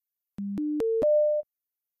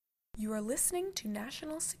You are listening to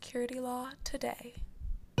National Security Law Today.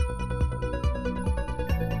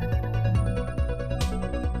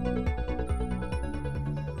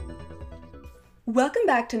 Welcome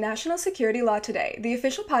back to National Security Law Today, the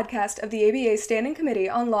official podcast of the ABA Standing Committee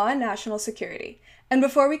on Law and National Security. And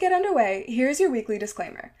before we get underway, here's your weekly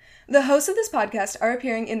disclaimer. The hosts of this podcast are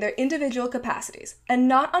appearing in their individual capacities and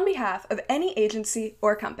not on behalf of any agency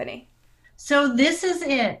or company. So this is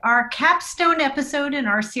it, our capstone episode in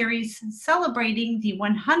our series celebrating the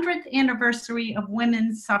 100th anniversary of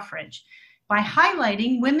women's suffrage by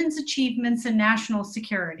highlighting women's achievements in national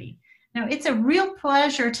security. Now, it's a real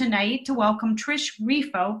pleasure tonight to welcome Trish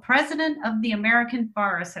Refo, President of the American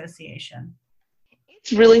Bar Association.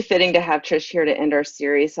 It's really fitting to have Trish here to end our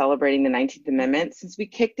series celebrating the 19th Amendment, since we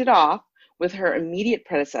kicked it off with her immediate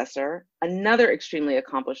predecessor, another extremely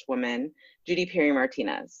accomplished woman, Judy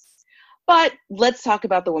Perry-Martinez. But let's talk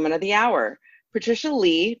about the woman of the hour. Patricia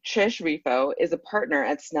Lee, Trish Refo, is a partner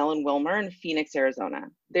at Snell & Wilmer in Phoenix, Arizona.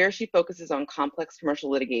 There she focuses on complex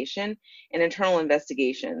commercial litigation and internal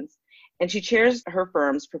investigations, and she chairs her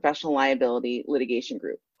firm's professional liability litigation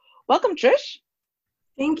group. Welcome, Trish.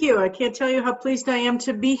 Thank you. I can't tell you how pleased I am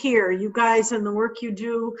to be here. You guys and the work you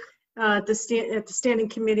do at the Standing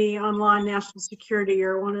Committee on Law and National Security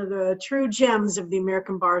are one of the true gems of the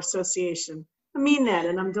American Bar Association. I mean that,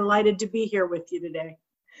 and I'm delighted to be here with you today.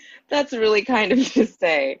 That's really kind of you to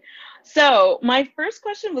say. So my first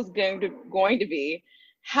question was going to be,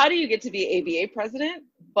 how do you get to be ABA president?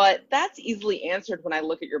 But that's easily answered when I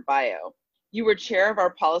look at your bio. You were chair of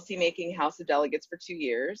our policymaking House of Delegates for 2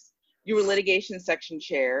 years. You were litigation section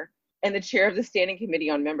chair and the chair of the Standing Committee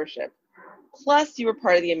on Membership. Plus, you were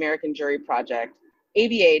part of the American Jury Project,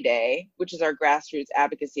 ABA Day, which is our grassroots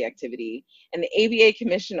advocacy activity, and the ABA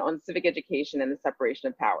Commission on Civic Education and the Separation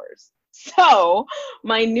of Powers. So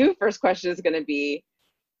my new first question is going to be,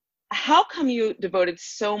 how come you devoted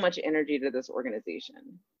so much energy to this organization?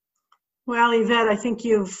 Well, Yvette, I think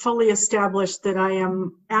you've fully established that I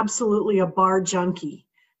am absolutely a bar junkie,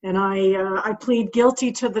 and I plead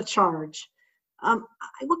guilty to the charge.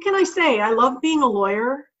 What can I say? I love being a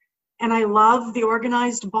lawyer, and I love the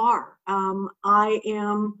organized bar. I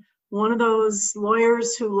am one of those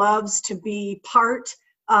lawyers who loves to be part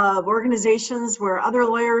of organizations where other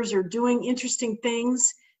lawyers are doing interesting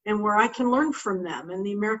things and where I can learn from them. And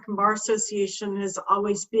the American Bar Association has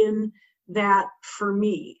always been that for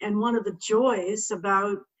me. And one of the joys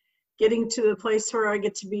about getting to the place where I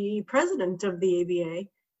get to be president of the ABA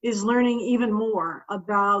is learning even more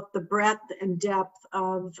about the breadth and depth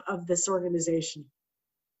of this organization.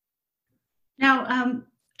 Now,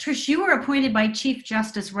 Trish, you were appointed by Chief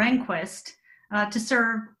Justice Rehnquist to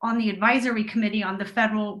serve on the Advisory Committee on the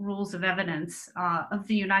Federal Rules of Evidence of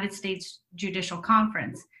the United States Judicial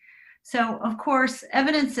Conference. So, of course,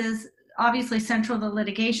 evidence is obviously central to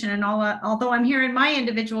litigation, and although I'm here in my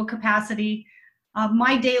individual capacity,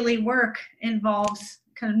 my daily work involves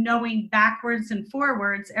kind of knowing backwards and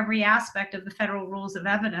forwards every aspect of the Federal Rules of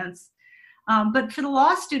Evidence. But for the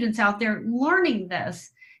law students out there learning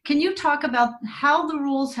this, can you talk about how the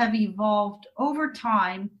rules have evolved over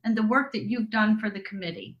time and the work that you've done for the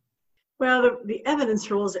committee? Well, the evidence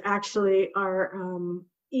rules actually are,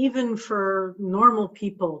 even for normal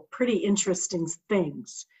people, pretty interesting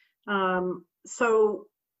things. So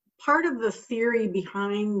part of the theory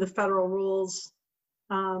behind the federal rules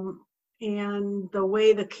and the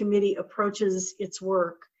way the committee approaches its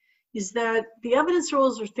work is that the evidence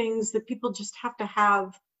rules are things that people just have to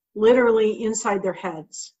have literally inside their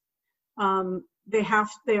heads.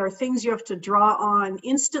 They are things you have to draw on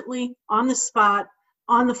instantly, on the spot,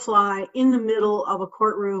 on the fly, in the middle of a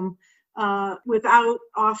courtroom, without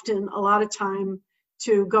often a lot of time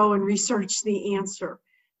to go and research the answer.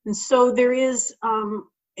 And so there is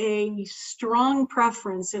a strong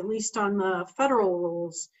preference, at least on the Federal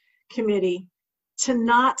Rules Committee, to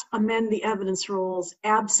not amend the evidence rules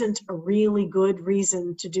absent a really good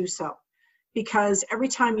reason to do so. Because every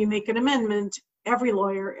time you make an amendment, every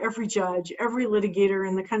lawyer, every judge, every litigator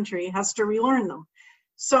in the country has to relearn them.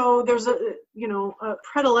 So there's a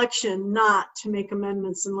predilection not to make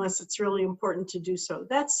amendments unless it's really important to do so.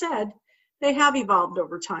 That said, they have evolved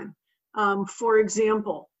over time. For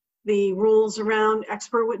example, the rules around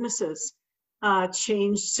expert witnesses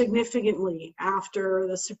changed significantly after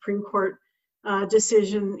the Supreme Court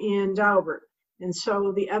decision in Daubert. And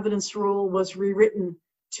so the evidence rule was rewritten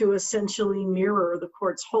to essentially mirror the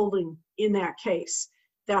court's holding in that case.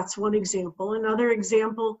 That's one example. Another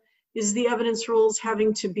example is the evidence rules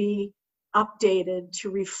having to be updated to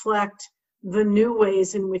reflect the new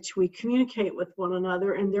ways in which we communicate with one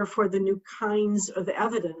another, and therefore the new kinds of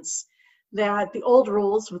evidence that the old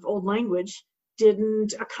rules with old language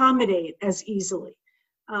didn't accommodate as easily.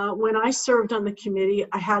 When I served on the committee,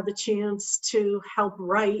 I had the chance to help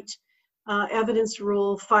write Evidence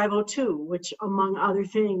Rule 502, which, among other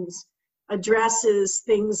things, addresses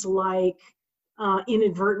things like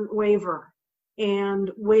inadvertent waiver and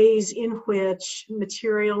ways in which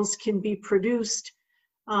materials can be produced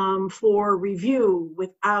for review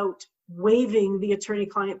without waiving the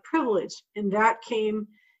attorney-client privilege. And that came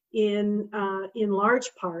in large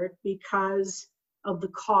part because of the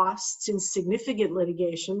costs in significant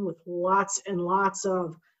litigation with lots and lots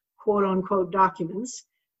of quote-unquote documents,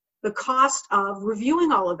 the cost of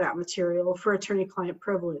reviewing all of that material for attorney-client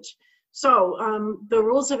privilege. So the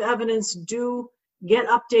rules of evidence do get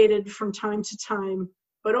updated from time to time,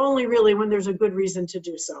 but only really when there's a good reason to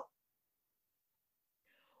do so.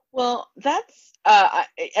 Well, that's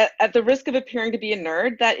at the risk of appearing to be a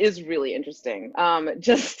nerd, that is really interesting.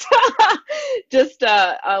 Just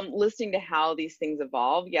listening to how these things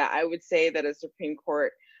evolve. Yeah, I would say that a Supreme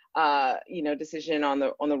Court decision on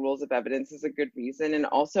the rules of evidence is a good reason, and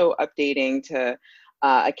also updating to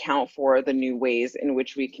account for the new ways in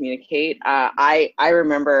which we communicate. I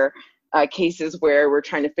remember cases where we're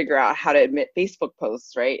trying to figure out how to admit Facebook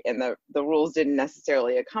posts, right? And the rules didn't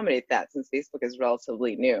necessarily accommodate that since Facebook is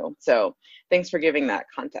relatively new. So thanks for giving that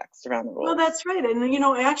context around the rules. Well, that's right. And,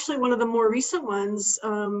 actually one of the more recent ones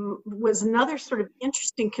was another sort of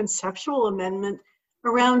interesting conceptual amendment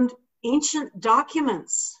around ancient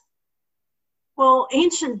documents. Well,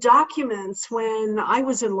 ancient documents, when I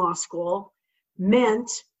was in law school,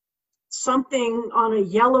 meant something on a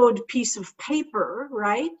yellowed piece of paper,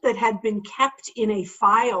 right, that had been kept in a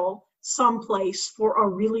file someplace for a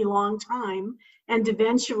really long time and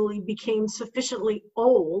eventually became sufficiently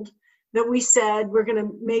old that we said we're going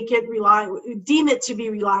to make it reliable, deem it to be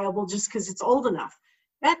reliable just because it's old enough.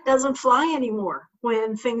 That doesn't fly anymore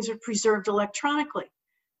when things are preserved electronically.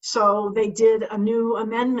 So they did a new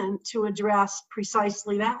amendment to address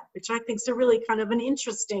precisely that, which I think is a really kind of an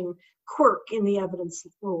interesting quirk in the evidence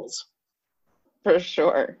rules. For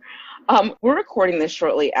sure. We're recording this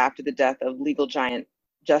shortly after the death of legal giant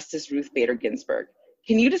Justice Ruth Bader Ginsburg.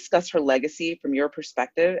 Can you discuss her legacy from your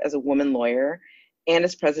perspective as a woman lawyer and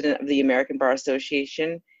as president of the American Bar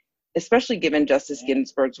Association, especially given Justice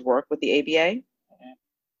Ginsburg's work with the ABA?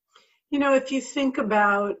 If you think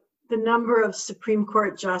about the number of Supreme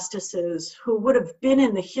Court justices who would have been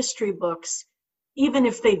in the history books, even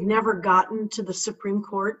if they'd never gotten to the Supreme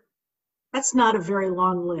Court, that's not a very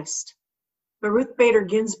long list. But Ruth Bader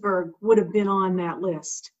Ginsburg would have been on that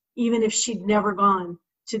list, even if she'd never gone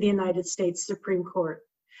to the United States Supreme Court.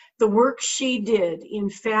 The work she did in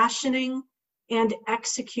fashioning and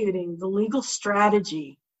executing the legal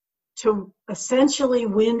strategy to essentially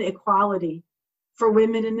win equality for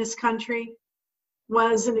women in this country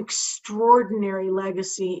was an extraordinary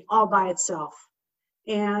legacy all by itself.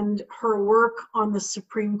 And her work on the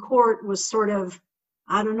Supreme Court was sort of,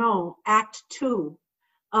 act two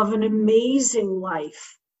of an amazing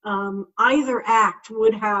life. Either act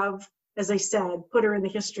would have, as I said, put her in the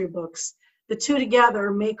history books. The two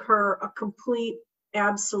together make her a complete,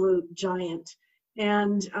 absolute giant.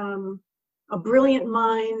 And a brilliant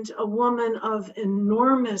mind, a woman of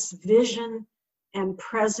enormous vision and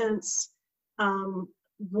presence,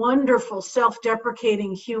 wonderful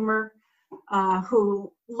self-deprecating humor,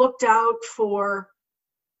 who looked out for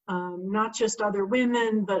not just other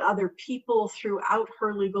women, but other people throughout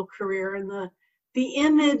her legal career. And the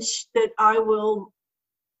image that I will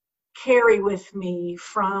carry with me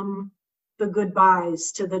from the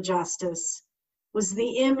goodbyes to the justice was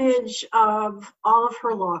the image of all of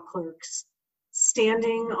her law clerks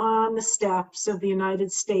standing on the steps of the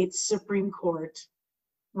United States Supreme Court,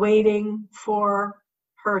 waiting for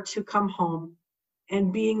her to come home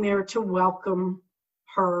and being there to welcome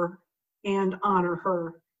her and honor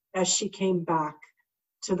her as she came back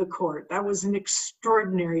to the court. That was an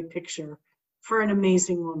extraordinary picture for an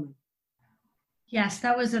amazing woman. Yes,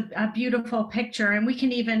 that was a beautiful picture, and we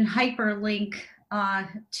can even hyperlink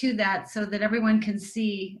to that so that everyone can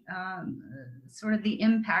see sort of the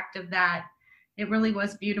impact of that. It really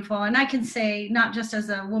was beautiful. And I can say, not just as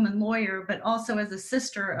a woman lawyer, but also as a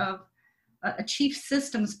sister of a chief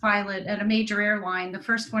systems pilot at a major airline, the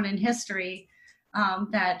first one in history,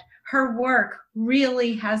 that her work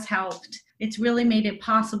really has helped. It's really made it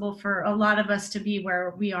possible for a lot of us to be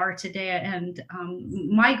where we are today. And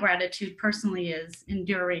my gratitude personally is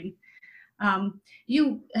enduring.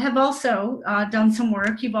 You have also done some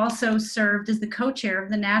work. You've also served as the co-chair of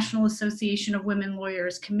the National Association of Women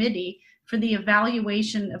Lawyers Committee for the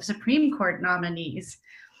evaluation of Supreme Court nominees.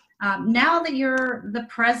 Now that you're the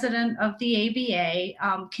president of the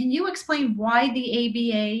ABA, can you explain why the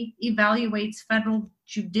ABA evaluates federal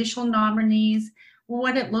judicial nominees,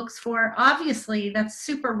 what it looks for? Obviously, that's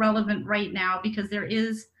super relevant right now because there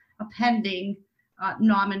is a pending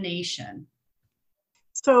nomination.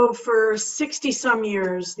 So for 60 some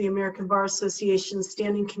years, the American Bar Association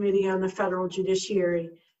Standing Committee on the Federal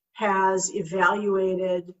Judiciary has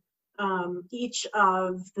evaluated each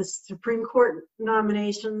of the Supreme Court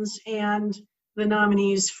nominations and the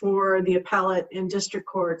nominees for the appellate and district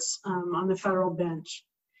courts on the federal bench.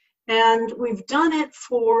 And we've done it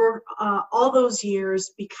for all those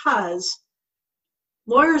years because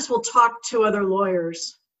lawyers will talk to other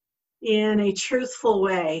lawyers in a truthful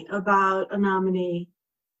way about a nominee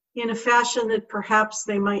in a fashion that perhaps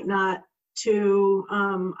they might not to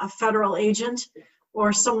a federal agent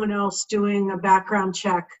or someone else doing a background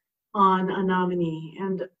check on a nominee.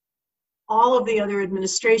 And all of the other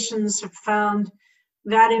administrations have found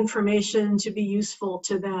that information to be useful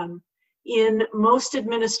to them. In most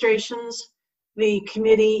administrations, the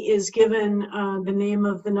committee is given the name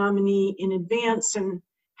of the nominee in advance and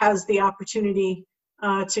has the opportunity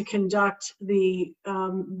to conduct the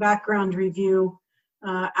background review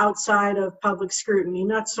outside of public scrutiny.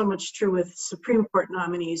 Not so much true with Supreme Court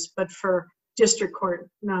nominees, but for district court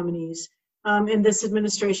nominees. And this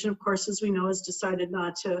administration, of course, as we know, has decided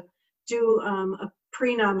not to do a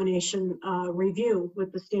pre-nomination review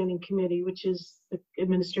with the standing committee, which is the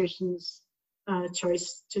administration's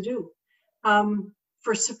choice to do.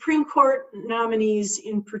 For Supreme Court nominees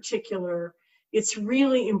in particular, it's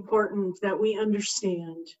really important that we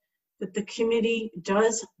understand that the committee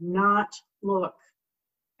does not look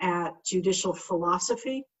at judicial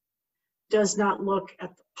philosophy, does not look at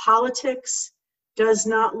the politics, does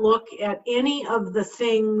not look at any of the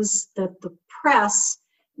things that the press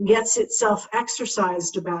gets itself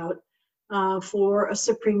exercised about for a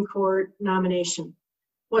Supreme Court nomination.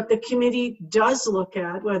 What the committee does look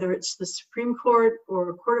at, whether it's the Supreme Court or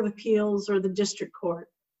a Court of Appeals or the District Court,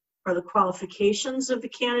 are the qualifications of the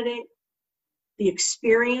candidate, the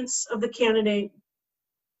experience of the candidate,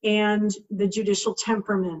 and the judicial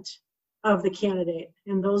temperament of the candidate.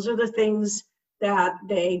 And those are the things that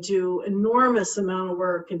they do enormous amount of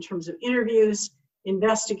work in terms of interviews,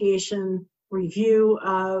 investigation, review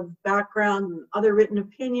of background and other written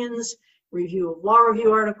opinions, review of law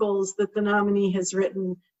review articles that the nominee has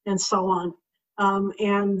written, and so on.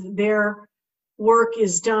 And their work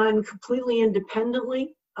is done completely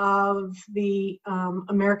independently of the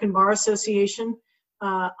American Bar Association.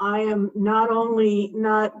 I am not only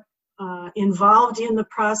not involved in the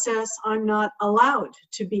process, I'm not allowed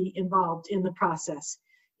to be involved in the process.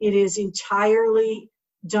 It is entirely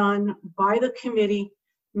done by the committee,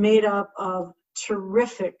 made up of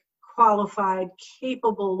terrific, qualified,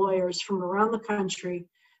 capable lawyers from around the country,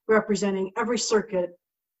 representing every circuit,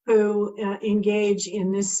 who engage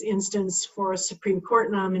in this instance for a Supreme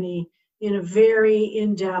Court nominee in a very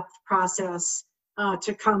in-depth process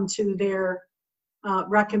to come to their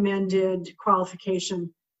recommended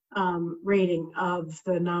qualification rating of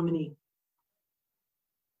the nominee.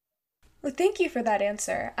 Well, thank you for that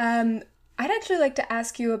answer. I'd actually like to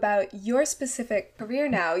ask you about your specific career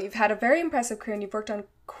now. You've had a very impressive career and you've worked on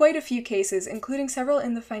quite a few cases, including several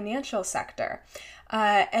in the financial sector.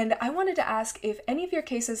 And I wanted to ask if any of your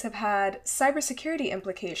cases have had cybersecurity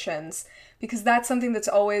implications, because that's something that's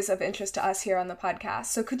always of interest to us here on the podcast.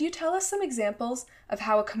 So could you tell us some examples of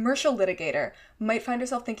how a commercial litigator might find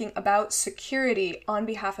herself thinking about security on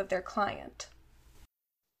behalf of their client?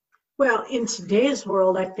 Well, in today's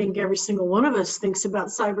world, I think every single one of us thinks about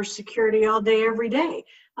cybersecurity all day, every day.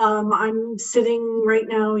 I'm sitting right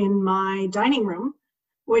now in my dining room,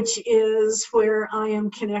 which is where I am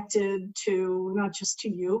connected to not just to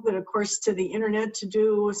you, but of course to the internet to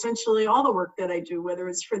do essentially all the work that I do, whether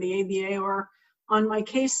it's for the ABA or on my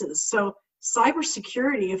cases. So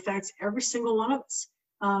cybersecurity affects every single one of us.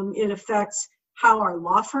 It affects how our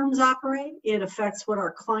law firms operate. It affects what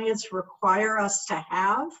our clients require us to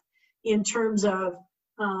have in terms of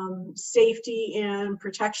safety and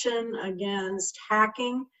protection against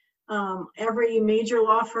hacking. Every major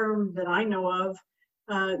law firm that I know of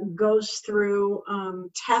goes through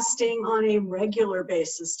testing on a regular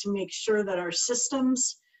basis to make sure that our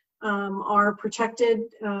systems are protected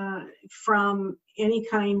from any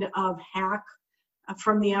kind of hack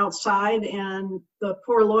from the outside. And the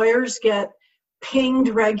poor lawyers get pinged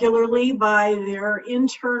regularly by their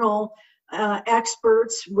internal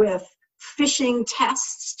experts with phishing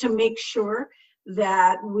tests to make sure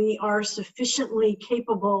that we are sufficiently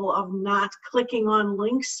capable of not clicking on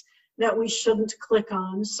links that we shouldn't click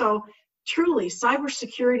on. So truly,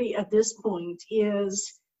 cybersecurity at this point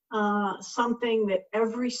is something that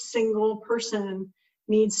every single person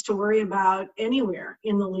needs to worry about anywhere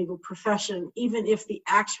in the legal profession, even if the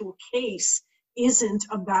actual case isn't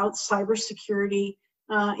about cybersecurity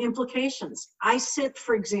implications. I sit,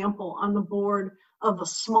 for example, on the board of a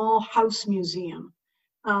small house museum.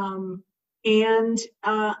 I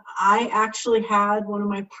actually had one of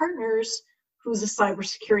my partners, who's a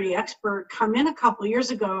cybersecurity expert, come in a couple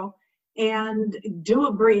years ago and do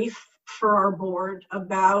a brief for our board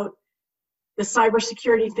about the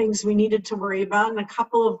cybersecurity things we needed to worry about. And a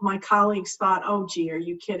couple of my colleagues thought, oh, gee, are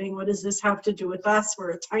you kidding? What does this have to do with us?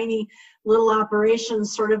 We're a tiny little operation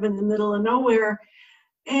sort of in the middle of nowhere.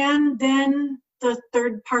 And then the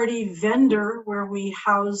third-party vendor, where we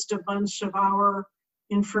housed a bunch of our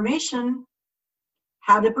information,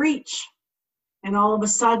 had a breach. And all of a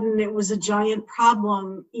sudden, it was a giant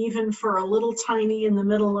problem, even for a little tiny in the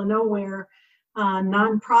middle of nowhere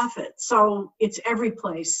nonprofit. So it's every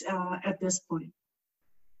place at this point.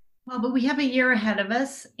 Well, but we have a year ahead of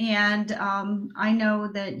us, and I know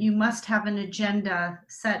that you must have an agenda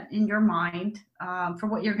set in your mind for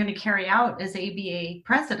what you're going to carry out as ABA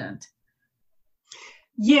president.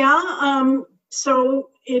 Yeah, so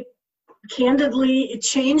candidly, it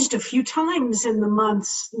changed a few times in the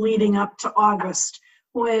months leading up to August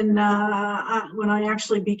when I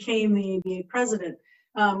actually became the ABA president.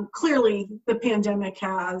 Clearly, the pandemic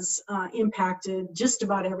has impacted just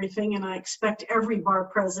about everything, and I expect every bar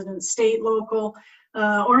president, state, local,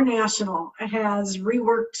 or national, has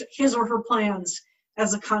reworked his or her plans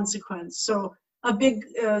as a consequence. So a big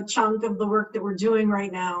chunk of the work that we're doing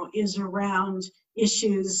right now is around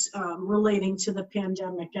issues relating to the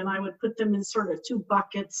pandemic, and I would put them in sort of two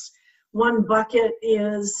buckets. One bucket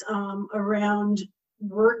is around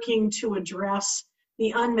working to address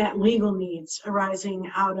the unmet legal needs arising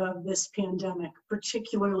out of this pandemic,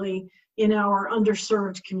 particularly in our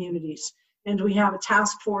underserved communities. And we have a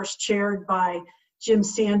task force chaired by Jim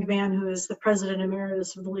Sandman, who is the president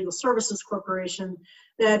emeritus of the Legal Services Corporation,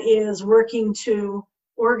 that is working to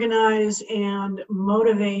organize and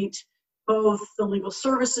motivate both the legal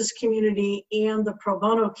services community and the pro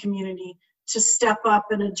bono community to step up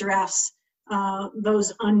and address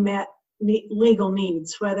those unmet legal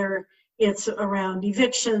needs, whether it's around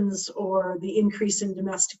evictions or the increase in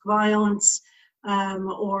domestic violence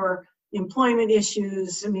or employment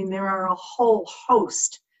issues. I mean, there are a whole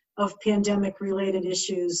host of pandemic-related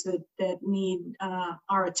issues that need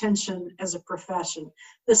our attention as a profession.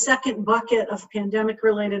 The second bucket of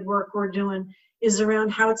pandemic-related work we're doing is around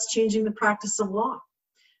how it's changing the practice of law.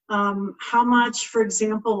 How much, for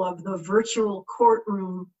example, of the virtual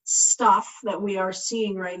courtroom stuff that we are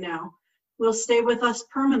seeing right now will stay with us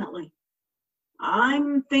permanently?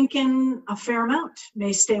 I'm thinking a fair amount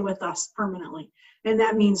may stay with us permanently. And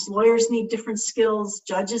that means lawyers need different skills,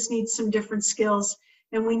 judges need some different skills,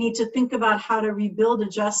 and we need to think about how to rebuild a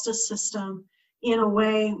justice system in a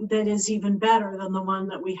way that is even better than the one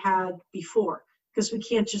that we had before, because we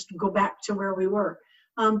can't just go back to where we were.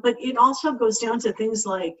 But it also goes down to things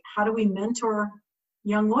like, how do we mentor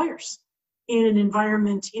young lawyers in an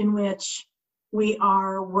environment in which we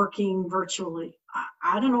are working virtually?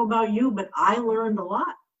 I don't know about you, but I learned a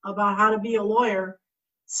lot about how to be a lawyer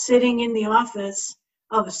sitting in the office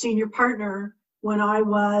of a senior partner when I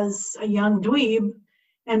was a young dweeb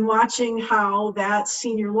and watching how that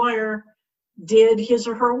senior lawyer did his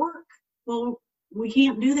or her work. Well, we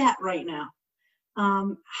can't do that right now.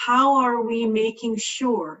 How are we making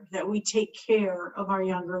sure that we take care of our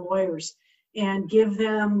younger lawyers and give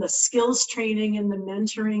them the skills training and the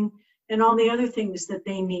mentoring and all the other things that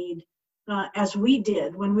they need, as we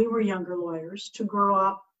did when we were younger lawyers, to grow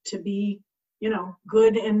up to be,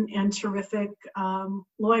 good and terrific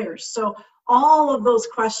lawyers? So all of those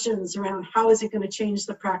questions around how is it going to change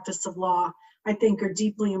the practice of law, I think, are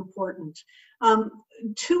deeply important.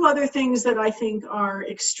 Two other things that I think are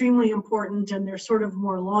extremely important, and they're sort of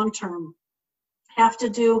more long-term, have to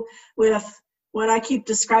do with what I keep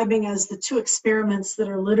describing as the two experiments that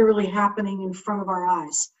are literally happening in front of our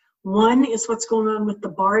eyes. One is what's going on with the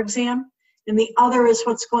bar exam, and the other is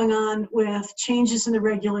what's going on with changes in the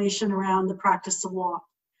regulation around the practice of law.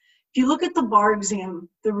 If you look at the bar exam,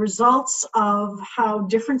 the results of how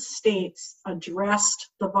different states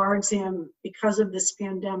addressed the bar exam because of this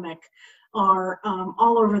pandemic are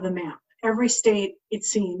all over the map. Every state, it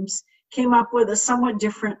seems, came up with a somewhat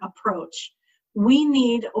different approach. We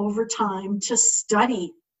need, over time, to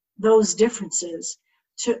study those differences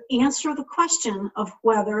to answer the question of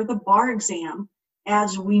whether the bar exam,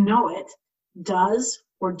 as we know it, does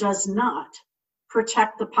or does not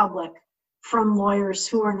protect the public from lawyers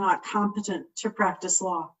who are not competent to practice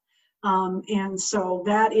law. And so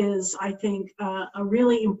that is, I think, a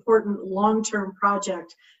really important long-term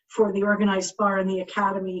project for the organized bar and the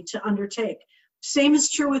academy to undertake. Same is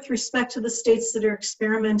true with respect to the states that are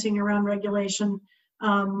experimenting around regulation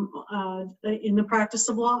in the practice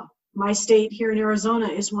of law. My state here in Arizona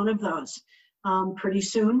is one of those. Pretty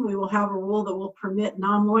soon we will have a rule that will permit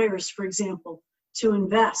non-lawyers, for example, to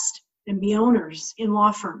invest and be owners in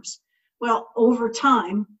law firms. Well, over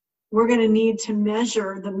time, we're going to need to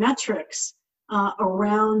measure the metrics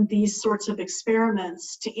around these sorts of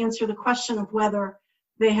experiments to answer the question of whether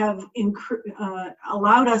they have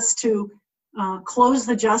allowed us to close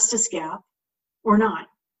the justice gap or not.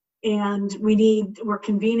 And we're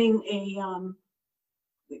convening a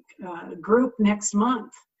group next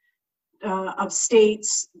month of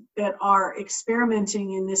states that are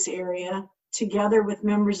experimenting in this area together with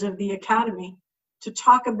members of the academy to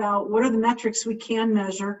talk about what are the metrics we can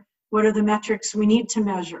measure, what are the metrics we need to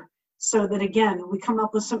measure, so that, again, we come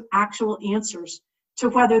up with some actual answers to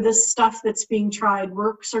whether this stuff that's being tried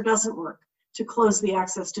works or doesn't work to close the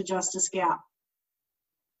access to justice gap.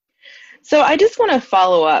 So I just want to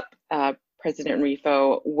follow up, President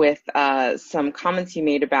Refo, with some comments you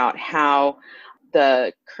made about how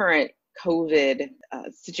the current COVID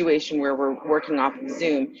situation where we're working off of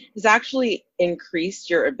Zoom has actually increased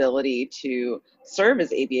your ability to serve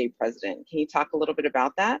as ABA president. Can you talk a little bit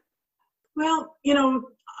about that? Well,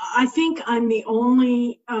 I think I'm the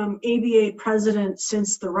only ABA president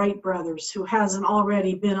since the Wright brothers who hasn't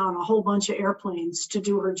already been on a whole bunch of airplanes to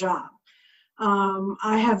do her job.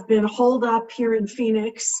 I have been holed up here in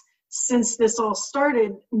Phoenix since this all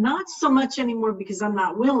started, not so much anymore because I'm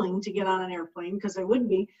not willing to get on an airplane, because I would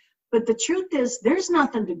be, but the truth is there's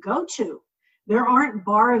nothing to go to. There aren't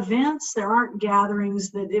bar events, there aren't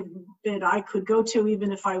gatherings that I could go to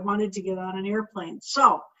even if I wanted to get on an airplane.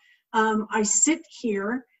 So I sit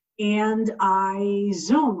here and I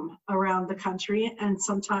Zoom around the country and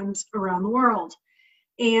sometimes around the world.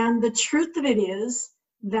 And the truth of it is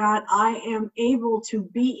that I am able to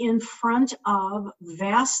be in front of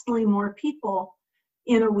vastly more people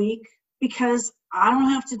in a week because I don't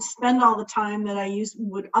have to spend all the time that I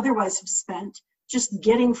would otherwise have spent just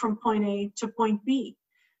getting from point A to point B.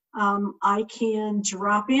 I can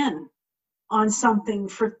drop in on something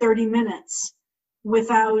for 30 minutes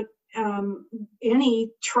without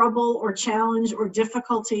any trouble or challenge or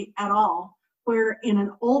difficulty at all, where in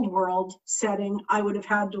an old world setting, I would have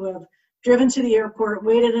had to have driven to the airport,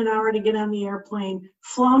 waited an hour to get on the airplane,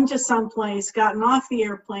 flown to someplace, gotten off the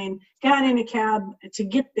airplane, got in a cab to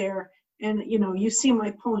get there, and you see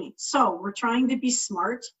my point. So we're trying to be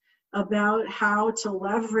smart about how to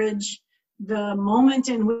leverage the moment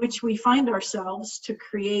in which we find ourselves to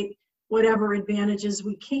create whatever advantages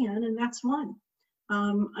we can, and that's one.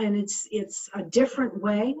 And it's a different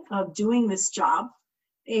way of doing this job,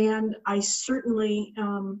 and I certainly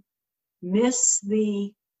miss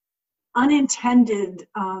the unintended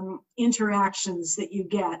interactions that you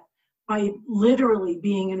get by literally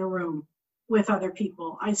being in a room with other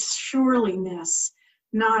people. I surely miss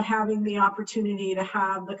not having the opportunity to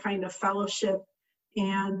have the kind of fellowship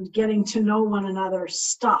and getting to know one another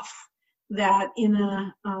stuff that in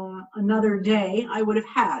another day I would have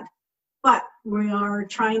had. But we are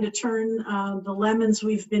trying to turn the lemons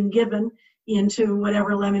we've been given into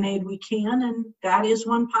whatever lemonade we can, and that is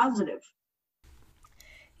one positive.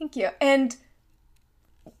 Thank you. And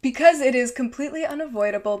because it is completely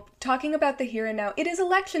unavoidable, talking about the here and now, it is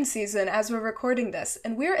election season as we're recording this,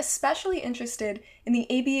 and we're especially interested in the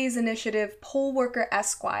ABA's initiative, Poll Worker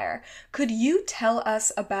Esquire. Could you tell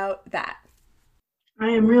us about that? I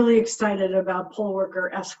am really excited about Poll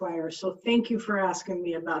Worker Esquire, so thank you for asking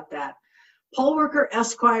me about that. Poll Worker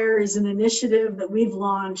Esquire is an initiative that we've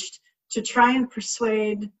launched to try and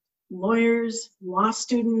persuade lawyers, law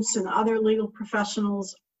students, and other legal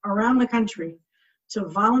professionals around the country to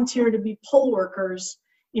volunteer to be poll workers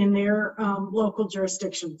in their local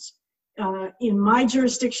jurisdictions. In my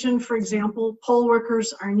jurisdiction, for example, poll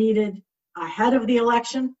workers are needed ahead of the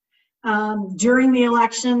election, during the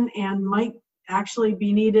election, and might actually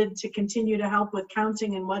be needed to continue to help with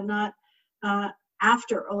counting and whatnot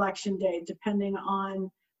after election day, depending on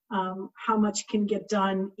how much can get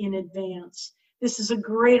done in advance. This is a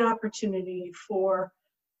great opportunity for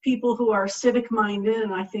people who are civic-minded,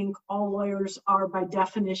 and I think all lawyers are by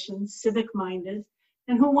definition civic-minded,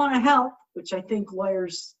 and who want to help, which I think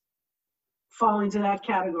lawyers fall into that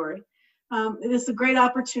category. It is a great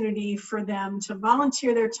opportunity for them to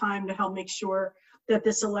volunteer their time to help make sure that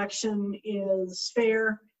this election is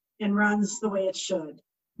fair and runs the way it should.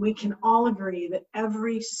 we can all agree that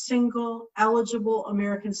every single eligible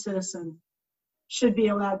American citizen should be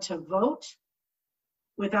allowed to vote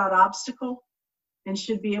without obstacle and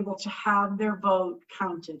should be able to have their vote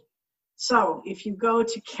counted. So if you go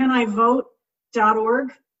to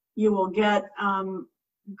canivote.org, you will get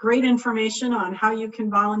great information on how you can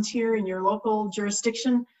volunteer in your local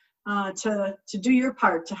jurisdiction to do your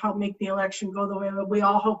part to help make the election go the way that we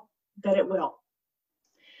all hope that it will.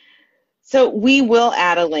 So we will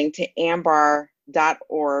add a link to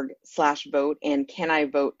ambar.org/vote and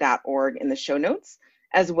canivote.org in the show notes,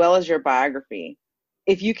 as well as your biography.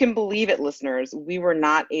 If you can believe it, listeners, we were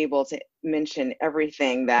not able to mention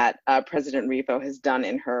everything that President Refo has done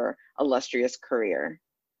in her illustrious career.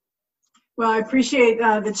 Well, I appreciate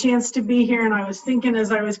the chance to be here, and I was thinking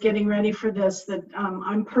as I was getting ready for this that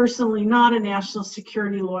I'm personally not a national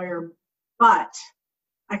security lawyer, but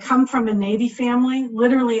I come from a Navy family.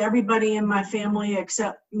 Literally everybody in my family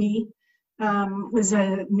except me was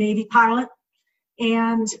a Navy pilot,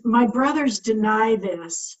 and my brothers deny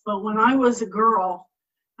this, but when I was a girl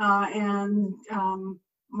and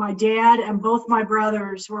my dad and both my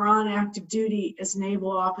brothers were on active duty as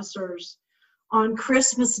naval officers, on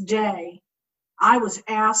Christmas Day, I was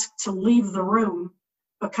asked to leave the room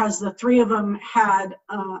because the three of them had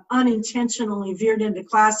unintentionally veered into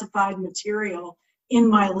classified material in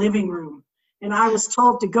my living room. And I was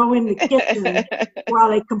told to go in the kitchen while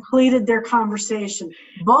they completed their conversation.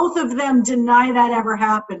 Both of them deny that ever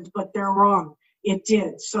happened, but they're wrong. It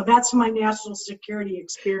did. So that's my national security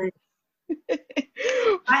experience.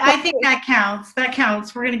 I think that counts. That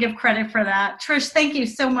counts. We're going to give credit for that. Trish, thank you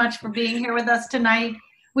so much for being here with us tonight.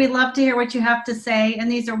 We love to hear what you have to say, and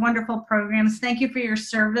these are wonderful programs. Thank you for your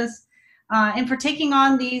service and for taking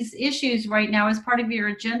on these issues right now as part of your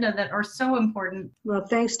agenda that are so important. Well,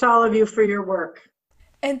 thanks to all of you for your work.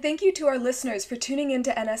 And thank you to our listeners for tuning in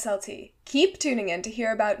to NSLT. Keep tuning in to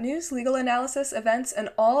hear about news, legal analysis, events, and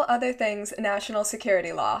all other things national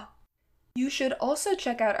security law. You should also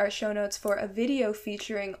check out our show notes for a video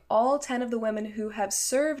featuring all 10 of the women who have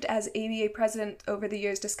served as ABA president over the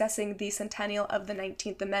years discussing the centennial of the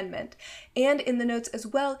 19th Amendment. And in the notes as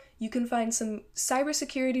well, you can find some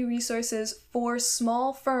cybersecurity resources for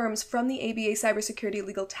small firms from the ABA Cybersecurity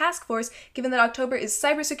Legal Task Force. Given that October is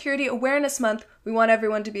Cybersecurity Awareness Month, we want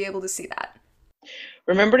everyone to be able to see that.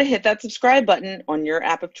 Remember to hit that subscribe button on your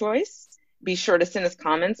app of choice. Be sure to send us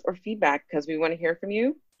comments or feedback because we want to hear from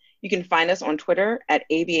you. You can find us on Twitter at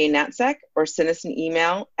ABANatSec or send us an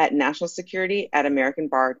email at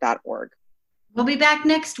nationalsecurity@americanbar.org. We'll be back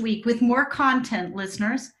next week with more content,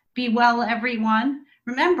 listeners. Be well, everyone.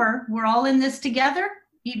 Remember, we're all in this together,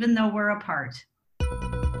 even though we're apart.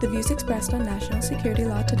 The views expressed on national security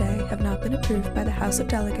law today have not been approved by the House of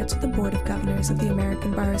Delegates or the Board of Governors of the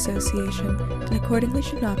American Bar Association and accordingly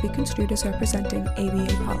should not be construed as representing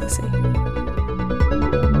ABA policy.